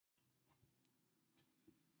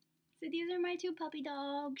So these are my two puppy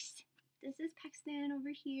dogs. This is Paxton over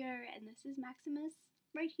here, and this is Maximus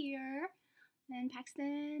right here. And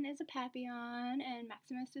Paxton is a Papillon, and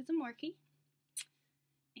Maximus is a Morkie.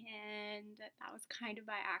 And that was kind of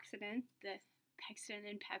by accident, the Paxton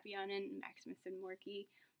and Papillon and Maximus and Morkie.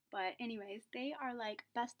 But anyways, they are like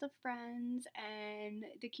best of friends and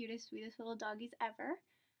the cutest, sweetest little doggies ever.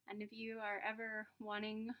 And if you are ever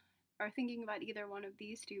wanting or thinking about either one of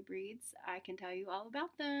these two breeds, I can tell you all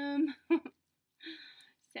about them.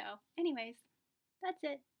 So anyways, that's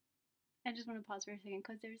it. I just want to pause for a second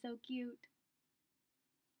because they're so cute.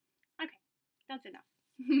 Okay, that's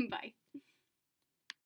enough. Bye.